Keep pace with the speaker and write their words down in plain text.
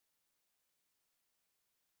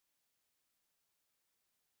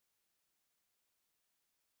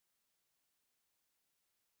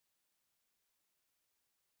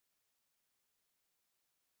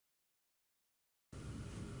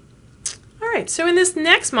Alright, so in this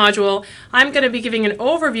next module, I'm going to be giving an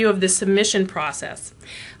overview of the submission process.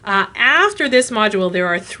 After this module, there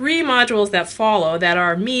are 3 modules that follow that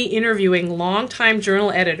are me interviewing longtime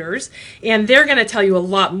journal editors, and they're going to tell you a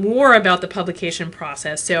lot more about the publication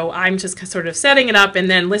process, so I'm just sort of setting it up and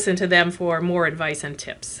then listen to them for more advice and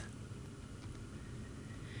tips.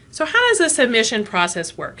 So how does the submission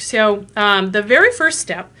process work? So the very first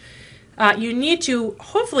step, you need to,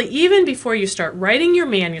 hopefully even before you start writing your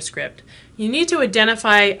manuscript, you need to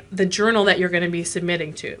identify the journal that you're going to be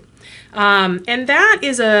submitting to. And that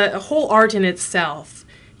is a whole art in itself.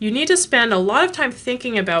 You need to spend a lot of time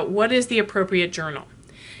thinking about what is the appropriate journal.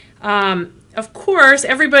 Of course,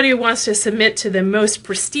 everybody wants to submit to the most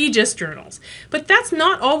prestigious journals, but that's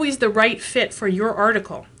not always the right fit for your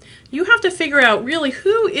article. You have to figure out really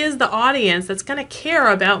who is the audience that's going to care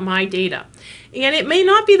about my data. And it may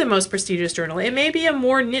not be the most prestigious journal. It may be a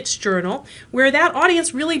more niche journal where that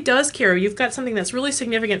audience really does care. You've got something that's really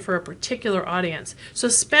significant for a particular audience. So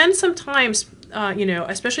spend some time,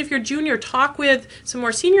 especially if you're junior, talk with some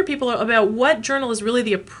more senior people about what journal is really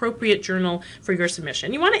the appropriate journal for your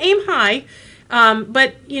submission. You want to aim high,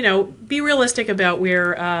 but be realistic about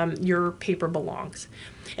where your paper belongs.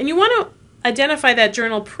 And you want to identify that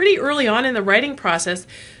journal pretty early on in the writing process,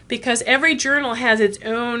 because every journal has its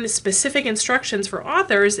own specific instructions for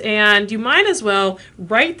authors, and you might as well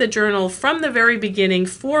write the journal from the very beginning,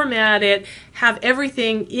 format it, have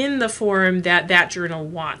everything in the form that that journal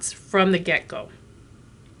wants from the get-go.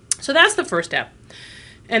 So that's the first step,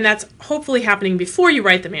 and that's hopefully happening before you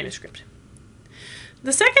write the manuscript.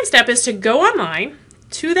 The second step is to go online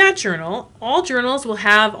to that journal. All journals will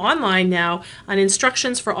have online now an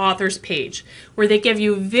instructions for authors page where they give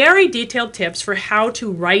you very detailed tips for how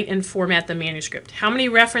to write and format the manuscript. How many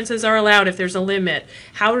references are allowed if there's a limit?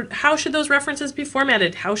 How should those references be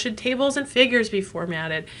formatted? How should tables and figures be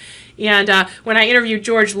formatted? And when I interviewed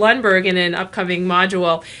George Lundberg in an upcoming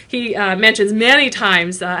module, he mentions many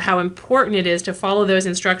times how important it is to follow those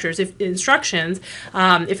instructions.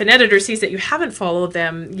 If an editor sees that you haven't followed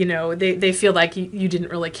them, they feel like you didn't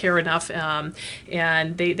really care enough,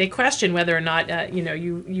 and they question whether or not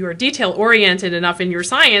you are detail oriented enough in your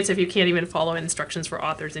science if you can't even follow instructions for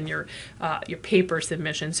authors in your paper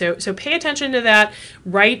submission. So pay attention to that.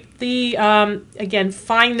 Write the again,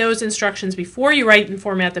 find those instructions before you write and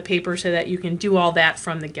format the paper, so that you can do all that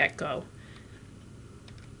from the get-go.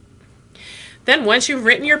 Then once you've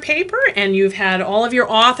written your paper and you've had all of your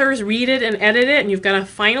authors read it and edit it and you've got a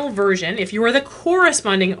final version, if you are the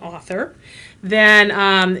corresponding author, then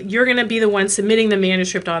you're going to be the one submitting the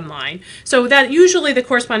manuscript online. So that usually the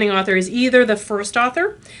corresponding author is either the first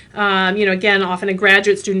author, again, often a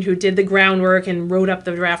graduate student who did the groundwork and wrote up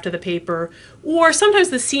the draft of the paper, or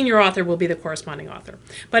sometimes the senior author will be the corresponding author.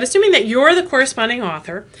 But assuming that you're the corresponding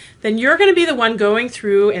author, then you're going to be the one going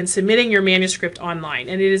through and submitting your manuscript online.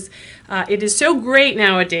 And it is so great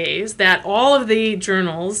nowadays that all of the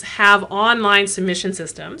journals have online submission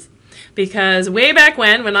systems. Because way back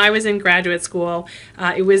when I was in graduate school,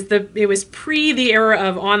 it was pre the era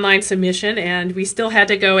of online submission, and we still had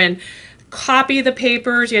to go and copy the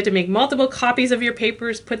papers. You had to make multiple copies of your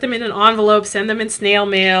papers, put them in an envelope, send them in snail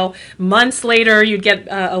mail. Months later, you'd get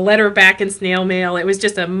a letter back in snail mail. It was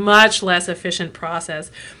just a much less efficient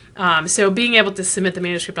process. So being able to submit the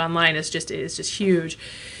manuscript online is just huge.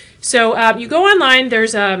 So you go online.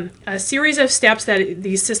 There's a series of steps that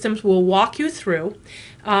these systems will walk you through.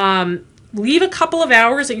 Leave a couple of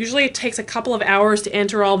hours. Usually it takes a couple of hours to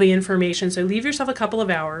enter all the information, so leave yourself a couple of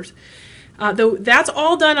hours. Though that's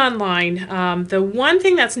all done online. The one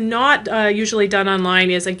thing that's not usually done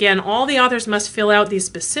online is, again, all the authors must fill out these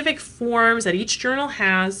specific forms that each journal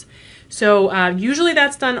has. So usually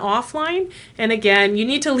that's done offline, and again, you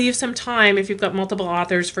need to leave some time if you've got multiple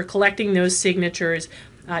authors for collecting those signatures.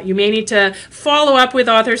 You may need to follow up with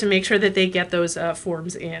authors and make sure that they get those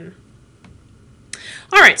forms in.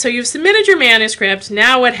 All right, so you've submitted your manuscript.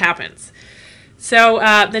 Now what happens? So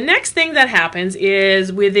the next thing that happens is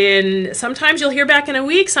sometimes you'll hear back in a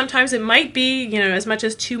week, sometimes it might be as much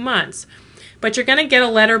as 2 months. But you're going to get a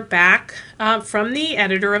letter back from the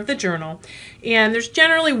editor of the journal, and there's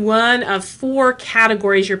generally one of 4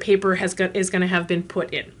 categories your paper is going to have been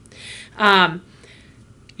put in.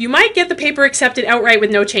 You might get the paper accepted outright with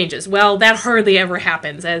no changes. Well, that hardly ever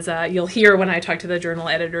happens, as you'll hear when I talk to the journal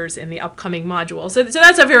editors in the upcoming module. So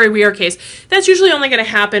that's a very rare case. That's usually only going to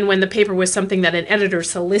happen when the paper was something that an editor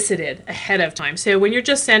solicited ahead of time. So when you're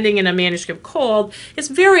just sending in a manuscript cold, it's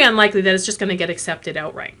very unlikely that it's just going to get accepted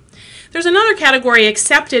outright. There's another category,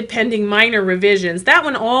 accepted pending minor revisions. That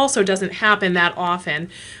one also doesn't happen that often.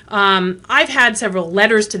 I've had several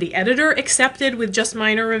letters to the editor accepted with just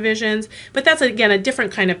minor revisions, but that's again a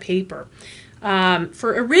different kind of paper.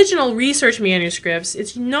 For original research manuscripts,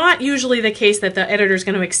 it's not usually the case that the editor is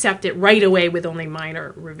going to accept it right away with only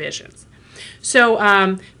minor revisions.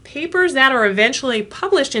 So papers that are eventually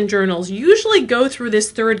published in journals usually go through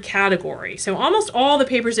this third category. So almost all the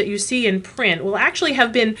papers that you see in print will actually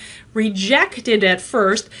have been rejected at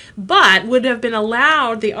first, but would have been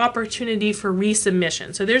allowed the opportunity for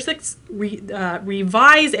resubmission. So there's this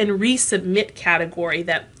revise and resubmit category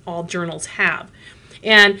that all journals have.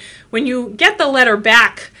 And when you get the letter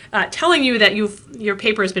back telling you that your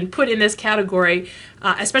paper has been put in this category,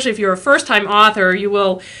 especially if you're a first-time author, you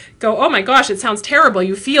will go, oh my gosh, it sounds terrible.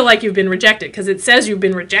 You feel like you've been rejected because it says you've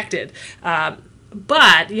been rejected.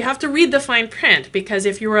 But you have to read the fine print, because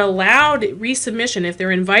if you're allowed resubmission, if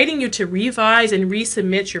they're inviting you to revise and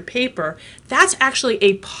resubmit your paper, that's actually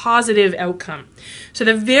a positive outcome. So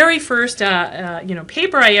the very first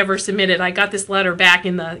paper I ever submitted, I got this letter back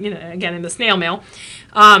in the again in the snail mail.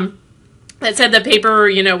 That said the paper,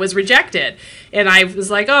 was rejected. And I was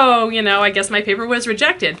like, oh, I guess my paper was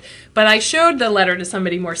rejected. But I showed the letter to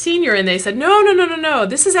somebody more senior, and they said, no,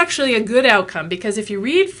 this is actually a good outcome, because if you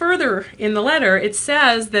read further in the letter, it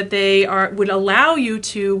says that they would allow you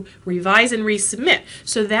to revise and resubmit.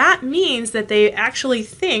 So that means that they actually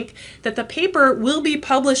think that the paper will be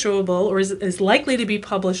publishable, or is likely to be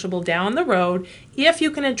publishable down the road, if you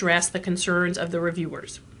can address the concerns of the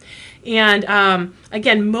reviewers. And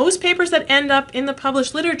again, most papers that end up in the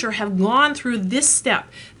published literature have gone through this step.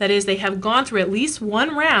 That is, they have gone through at least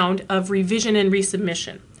one round of revision and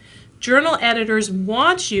resubmission. Journal editors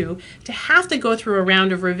want you to have to go through a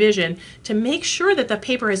round of revision to make sure that the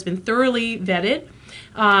paper has been thoroughly vetted,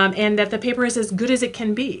 and that the paper is as good as it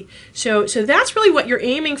can be. So that's really what you're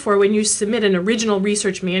aiming for when you submit an original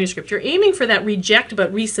research manuscript. You're aiming for that reject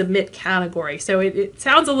but resubmit category. So it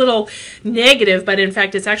sounds a little negative, but in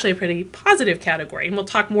fact it's actually a pretty positive category. And we'll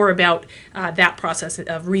talk more about that process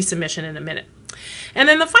of resubmission in a minute. And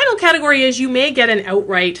then the final category is you may get an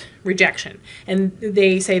outright rejection. And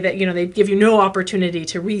they say that, they give you no opportunity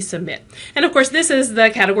to resubmit. And of course this is the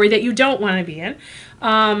category that you don't want to be in.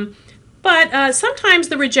 But sometimes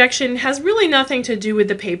the rejection has really nothing to do with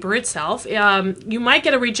the paper itself. You might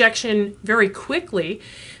get a rejection very quickly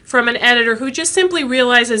from an editor who just simply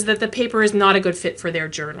realizes that the paper is not a good fit for their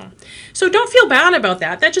journal. So don't feel bad about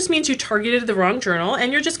that. That just means you targeted the wrong journal,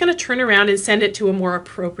 and you're just going to turn around and send it to a more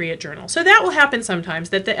appropriate journal. So that will happen sometimes,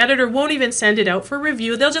 that the editor won't even send it out for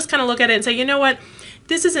review. They'll just kind of look at it and say, you know what?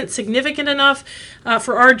 This isn't significant enough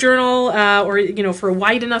for our journal, or for a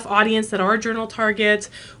wide enough audience that our journal targets,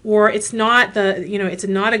 or it's not it's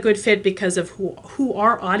not a good fit because of who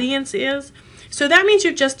our audience is. So that means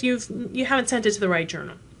you haven't sent it to the right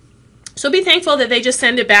journal. So be thankful that they just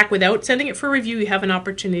send it back without sending it for review. You have an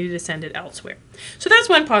opportunity to send it elsewhere. So that's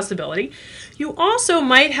one possibility. You also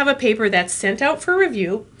might have a paper that's sent out for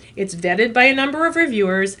review. It's vetted by a number of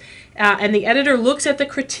reviewers, and the editor looks at the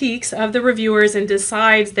critiques of the reviewers and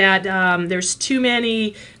decides that there's too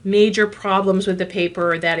many major problems with the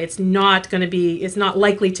paper, that it's not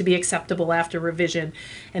likely to be acceptable after revision,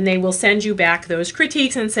 and they will send you back those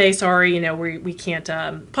critiques and say, sorry, we can't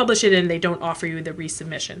publish it, and they don't offer you the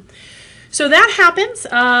resubmission. So that happens.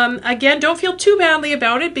 Again, don't feel too badly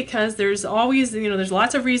about it, because there's always, there's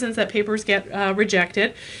lots of reasons that papers get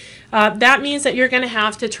rejected. That means that you're going to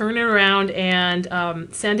have to turn it around and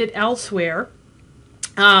send it elsewhere.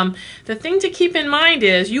 The thing to keep in mind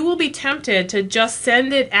is you will be tempted to just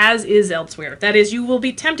send it as is elsewhere. That is, you will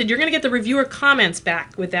be tempted. You're going to get the reviewer comments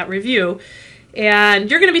back with that review, and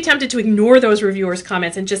you're going to be tempted to ignore those reviewers'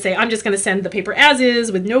 comments and just say, I'm just going to send the paper as is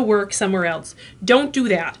with no work somewhere else. Don't do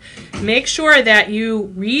that. Make sure that you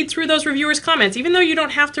read through those reviewers' comments, even though you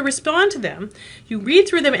don't have to respond to them. You read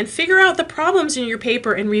through them and figure out the problems in your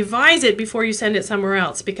paper and revise it before you send it somewhere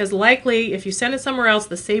else, because likely if you send it somewhere else,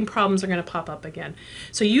 the same problems are going to pop up again.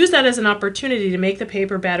 So use that as an opportunity to make the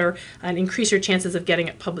paper better and increase your chances of getting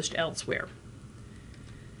it published elsewhere.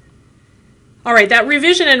 All right, that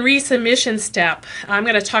revision and resubmission step, I'm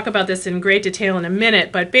going to talk about this in great detail in a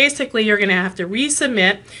minute, but basically you're going to have to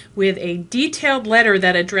resubmit with a detailed letter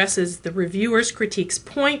that addresses the reviewer's critiques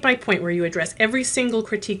point by point, where you address every single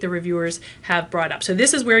critique the reviewers have brought up. So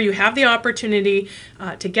this is where you have the opportunity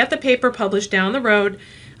to get the paper published down the road.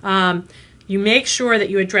 You make sure that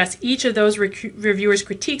you address each of those reviewers'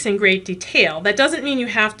 critiques in great detail. That doesn't mean you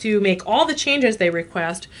have to make all the changes they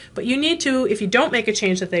request, but you need to, if you don't make a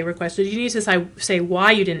change that they requested, you need to say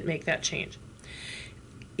why you didn't make that change.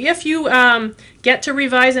 if you get to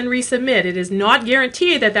revise and resubmit, it is not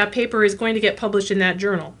guaranteed that that paper is going to get published in that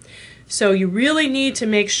journal. So you really need to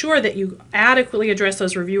make sure that you adequately address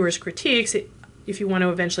those reviewers' critiques if you want to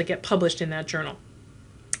eventually get published in that journal.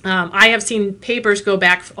 I have seen papers go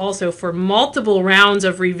back also for multiple rounds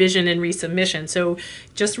of revision and resubmission. So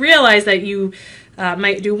just realize that you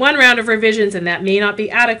might do one round of revisions and that may not be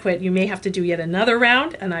adequate. You may have to do yet another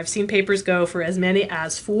round, and I've seen papers go for as many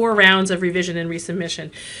as 4 rounds of revision and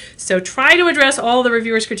resubmission. So try to address all the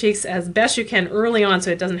reviewers' critiques as best you can early on so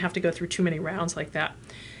it doesn't have to go through too many rounds like that.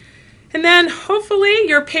 And then hopefully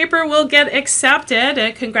your paper will get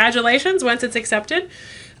accepted. Congratulations once it's accepted.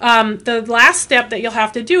 The last step that you'll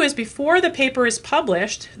have to do is before the paper is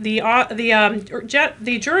published, the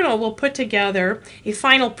journal will put together a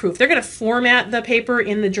final proof. They're going to format the paper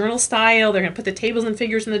in the journal style. They're going to put the tables and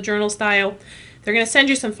figures in the journal style. They're going to send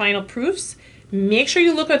you some final proofs. Make sure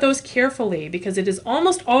you look at those carefully because it is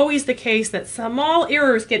almost always the case that small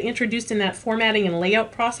errors get introduced in that formatting and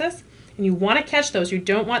layout process, and you want to catch those. You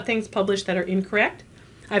don't want things published that are incorrect.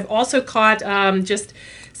 I've also caught just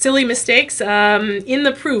silly mistakes in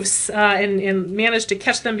the proofs and managed to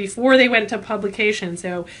catch them before they went to publication.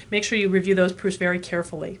 So make sure you review those proofs very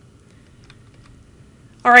carefully.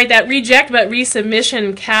 All right, that reject but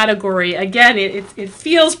resubmission category, again, it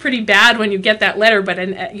feels pretty bad when you get that letter,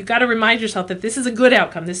 but you've got to remind yourself that this is a good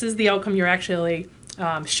outcome. This is the outcome you're actually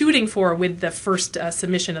shooting for with the first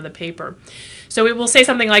submission of the paper. So it will say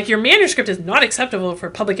something like, your manuscript is not acceptable for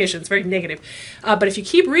publication. It's very negative. But if you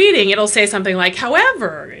keep reading, it'll say something like,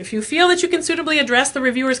 however, if you feel that you can suitably address the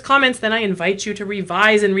reviewer's comments, then I invite you to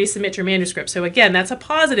revise and resubmit your manuscript. So again, that's a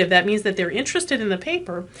positive. That means that they're interested in the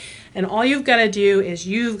paper, and all you've got to do is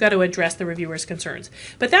you've got to address the reviewer's concerns.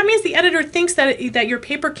 But that means the editor thinks that your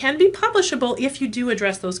paper can be publishable if you do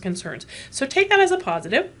address those concerns. So take that as a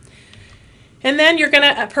positive. And then you're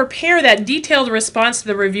going to prepare that detailed response to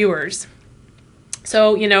the reviewers.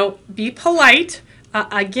 So, be polite.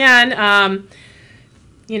 The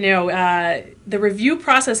review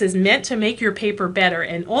process is meant to make your paper better,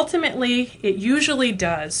 and ultimately, it usually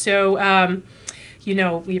does. So,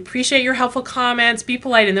 we appreciate your helpful comments. Be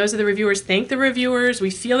polite, and those are the reviewers. Thank the reviewers.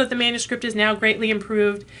 We feel that the manuscript is now greatly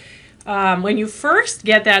improved. When you first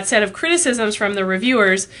get that set of criticisms from the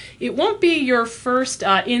reviewers, it won't be your first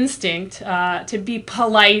instinct to be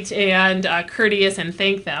polite and courteous and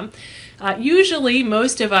thank them. Usually,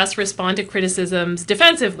 most of us respond to criticisms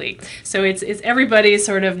defensively. So it's everybody's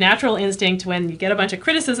sort of natural instinct when you get a bunch of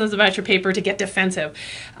criticisms about your paper to get defensive.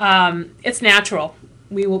 It's natural.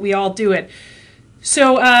 We all do it.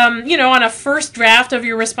 So, on a first draft of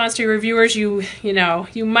your response to your reviewers, you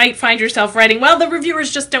might find yourself writing, well, the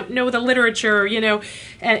reviewers just don't know the literature,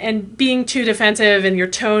 and being too defensive and your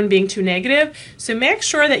tone being too negative. So make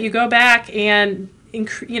sure that you go back and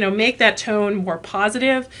make that tone more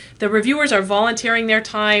positive. The reviewers are volunteering their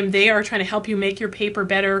time. They are trying to help you make your paper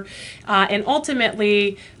better. And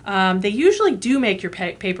ultimately, they usually do make your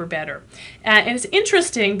paper better. And it's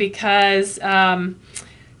interesting because,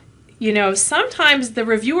 sometimes the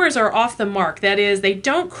reviewers are off the mark. That is, they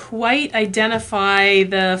don't quite identify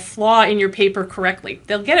the flaw in your paper correctly.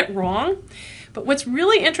 They'll get it wrong. But what's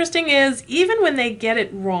really interesting is even when they get it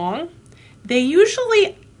wrong, they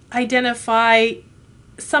usually identify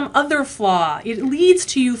some other flaw. It leads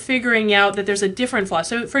to you figuring out that there's a different flaw.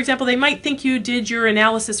 So, for example, they might think you did your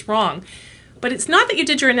analysis wrong. But it's not that you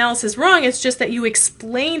did your analysis wrong, it's just that you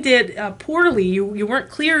explained it poorly. You weren't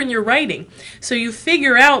clear in your writing. So you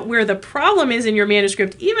figure out where the problem is in your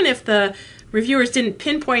manuscript, even if the reviewers didn't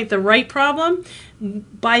pinpoint the right problem.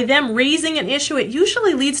 By them raising an issue, it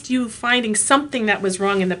usually leads to you finding something that was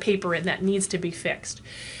wrong in the paper and that needs to be fixed.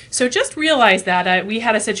 So just realize that. We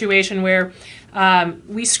had a situation where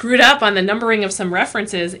we screwed up on the numbering of some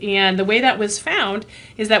references, and the way that was found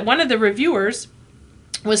is that one of the reviewers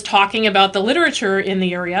was talking about the literature in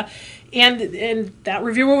the area, and that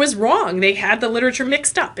reviewer was wrong. They had the literature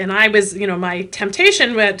mixed up, and I was, my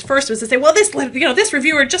temptation at first was to say, well, this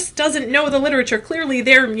reviewer just doesn't know the literature. Clearly,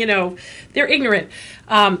 they're ignorant.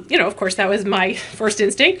 Of course, that was my first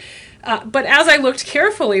instinct. But as I looked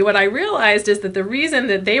carefully, what I realized is that the reason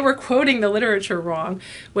that they were quoting the literature wrong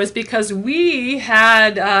was because we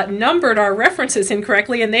had numbered our references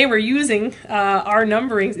incorrectly, and they were using our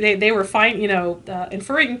numberings. They were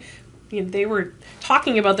inferring. They were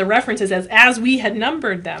talking about the references as we had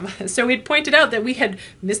numbered them. So it pointed out that we had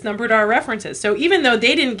misnumbered our references. So even though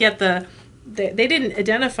they didn't get they didn't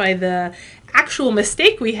identify the actual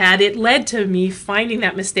mistake we had, it led to me finding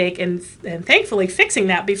that mistake and thankfully fixing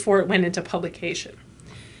that before it went into publication.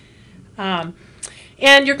 And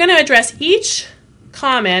you're going to address each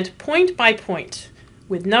comment point by point.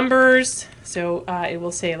 with numbers. So it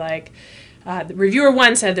will say like, the reviewer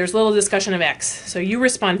 1 said there's little discussion of X. So you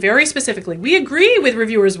respond very specifically. We agree with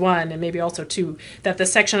reviewers 1 and maybe also 2 that the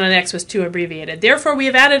section on X was too abbreviated. Therefore, we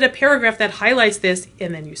have added a paragraph that highlights this,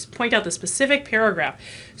 and then you point out the specific paragraph.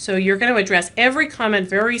 So you're going to address every comment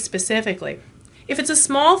very specifically. If it's a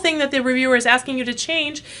small thing that the reviewer is asking you to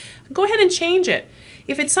change, go ahead and change it.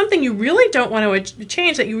 If it's something you really don't want to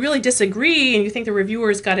change, that you really disagree and you think the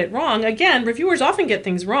reviewers got it wrong, again, reviewers often get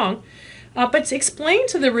things wrong. But explain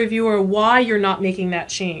to the reviewer why you're not making that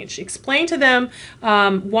change. Explain to them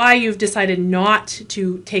why you've decided not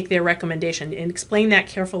to take their recommendation, and explain that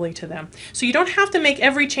carefully to them. So you don't have to make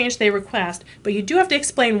every change they request, but you do have to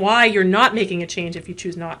explain why you're not making a change if you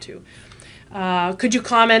choose not to. Could you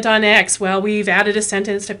comment on X? Well, we've added a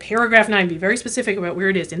sentence to paragraph 9. Be very specific about where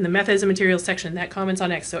it is in the methods and materials section that comments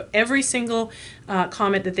on X. So every single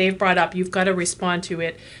comment that they've brought up, you've got to respond to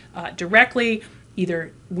it directly,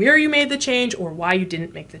 either where you made the change or why you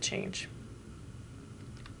didn't make the change.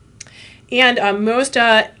 And most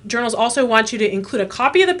journals also want you to include a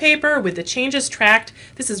copy of the paper with the changes tracked.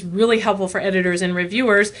 This is really helpful for editors and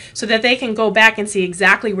reviewers so that they can go back and see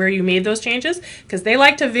exactly where you made those changes, because they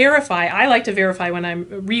like to verify, I like to verify when I'm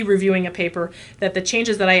re-reviewing a paper that the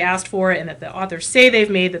changes that I asked for and that the authors say they've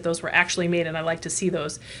made, that those were actually made, and I like to see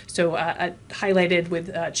those. So highlighted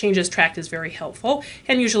with changes tracked is very helpful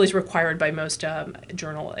and usually is required by most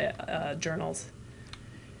journals.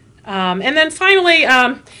 And then finally,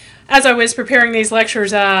 as I was preparing these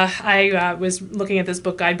lectures, I was looking at this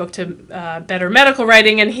book, Guidebook to Better Medical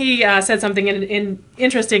Writing, and he said something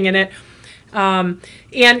interesting in it. And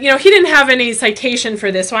you know, he didn't have any citation for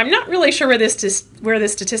this, so I'm not really sure where this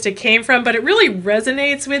statistic came from, but it really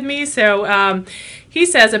resonates with me. So he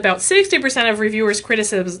says about 60% of reviewers'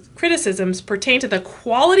 criticisms pertain to the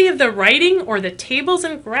quality of the writing or the tables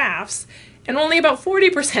and graphs, and only about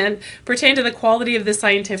 40% pertain to the quality of the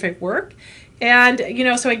scientific work. And, you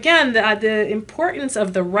know, so again, the importance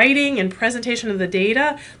of the writing and presentation of the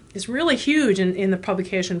data is really huge in the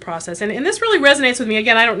publication process. And this really resonates with me.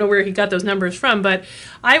 Again, I don't know where he got those numbers from, but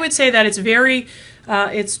I would say that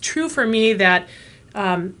it's true for me that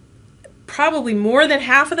probably more than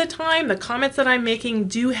half of the time, the comments that I'm making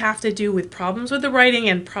do have to do with problems with the writing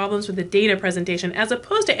and problems with the data presentation, as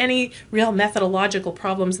opposed to any real methodological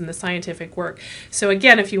problems in the scientific work. So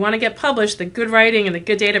again, if you want to get published, the good writing and the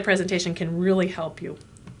good data presentation can really help you.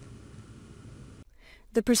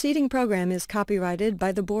 The preceding program is copyrighted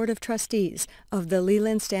by the Board of Trustees of the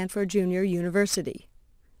Leland Stanford Junior University.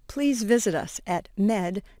 Please visit us at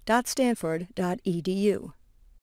med.stanford.edu.